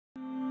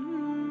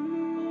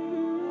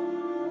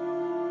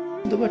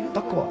The word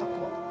taqwa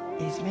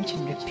is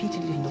mentioned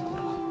repeatedly in the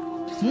Qur'an.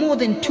 More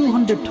than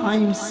 200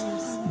 times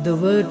the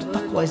word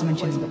taqwa is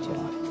mentioned in the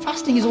Qur'an.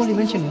 Fasting is only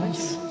mentioned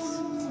once.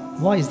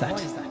 Why is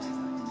that?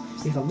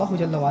 Because Allah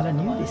Jalla wa Ala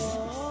knew this.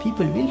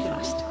 People will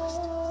fast.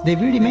 They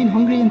will remain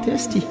hungry and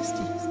thirsty.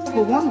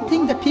 But one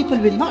thing that people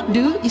will not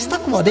do is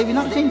taqwa. They will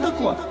not attain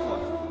taqwa.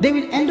 They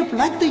will end up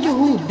like the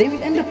Yahud. They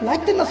will end up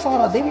like the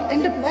Nasara. They will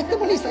end up like the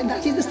Bani Israel.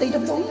 That is the state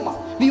of the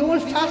Ummah. We all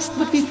fast,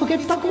 but we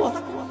forget taqwa.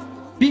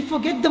 We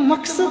forget the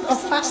maqsad of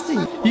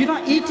fasting. You're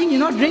not eating, you're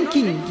not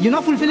drinking, you're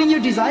not fulfilling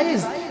your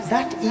desires.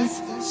 That is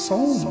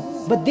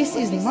Sawm. But this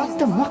is not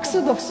the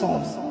maqsad of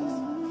Sawm.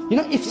 You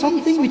know, if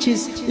something which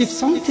is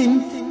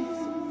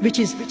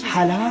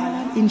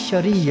halal in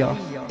Sharia,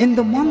 in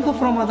the month of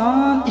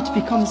Ramadan, it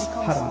becomes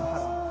haram.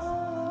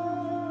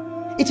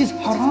 It is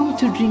haram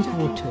to drink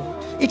water.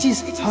 It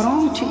is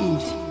haram to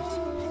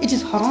eat. It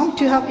is haram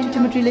to have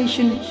intimate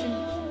relation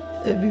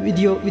with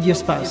your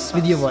spouse,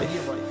 with your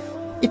wife.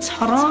 It's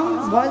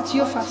haram whilst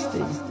you're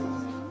fasting,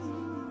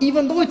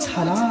 even though it's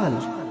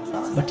halal.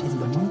 But in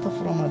the month of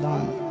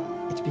Ramadan,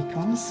 it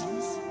becomes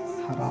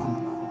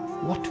haram.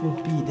 What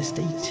would be the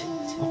state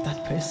of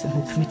that person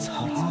who commits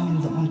haram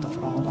in the month of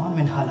Ramadan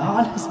when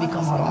halal has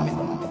become haram in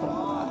the month of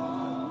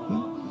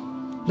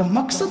Ramadan? The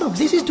maqsad of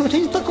this is to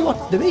attain taqwa.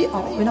 The way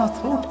when our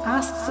throat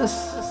asks us,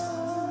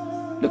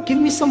 look, give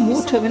me some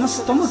water. When our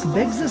stomach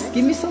begs us,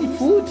 give me some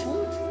food.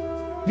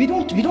 We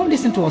don't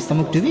listen to our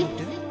stomach, do we?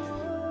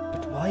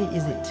 Why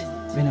is it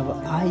when our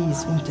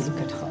eyes want to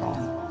look at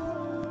haram,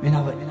 when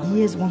our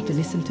ears want to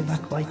listen to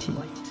backbiting,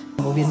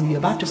 or when we're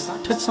about to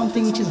touch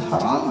something which is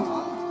haram,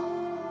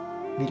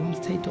 we don't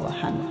say to our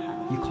hand,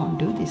 you can't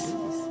do this.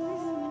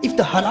 If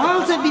the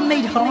halals have been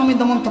made haram in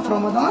the month of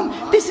Ramadan,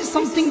 this is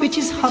something which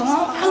is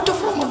haram out of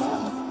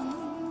Ramadan.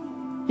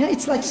 Yeah,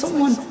 it's like if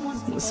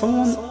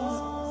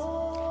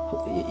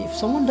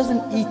someone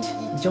doesn't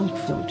eat junk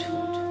food,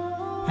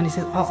 and he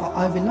says,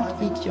 I will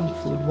not eat junk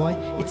food. Why?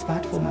 It's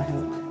bad for my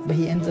health. But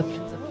he ends up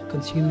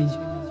consuming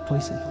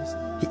poison.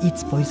 He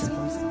eats poison.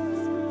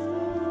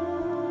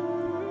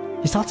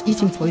 He starts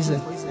eating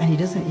poison and he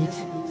doesn't eat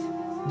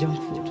junk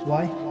food.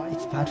 Why?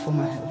 It's bad for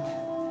my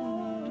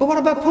health. But what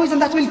about poison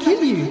that will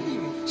kill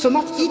you? So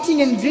not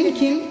eating and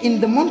drinking in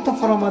the month of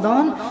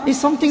Ramadan is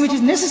something which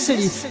is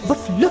necessary. But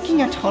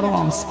looking at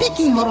haram,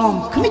 speaking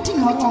haram, committing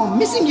haram,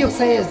 missing your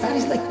prayers, that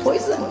is like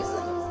poison.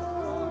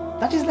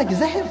 That is like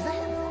zahir.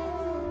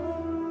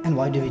 And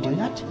why do we do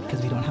that?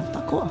 Because we don't have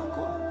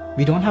taqwa.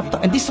 We don't have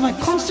taqwa. And this is why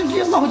constantly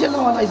Allah Jalla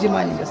wa Ala is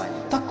reminding us.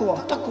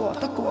 Taqwa, taqwa,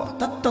 taqwa,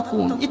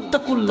 tattaqun,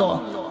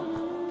 ittaqullah.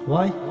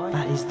 Why?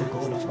 That is the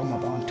goal of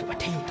Ramadan, to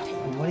attain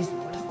taqwa. And what is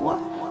taqwa?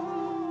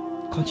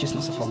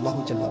 Consciousness of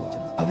Allah Jalla wa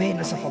Ala.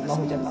 Awareness of Allah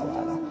Jalla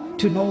wa Ala.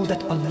 To know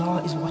that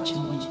Allah is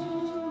watching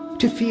you.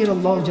 To fear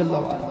Allah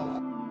Jalla wa Ala.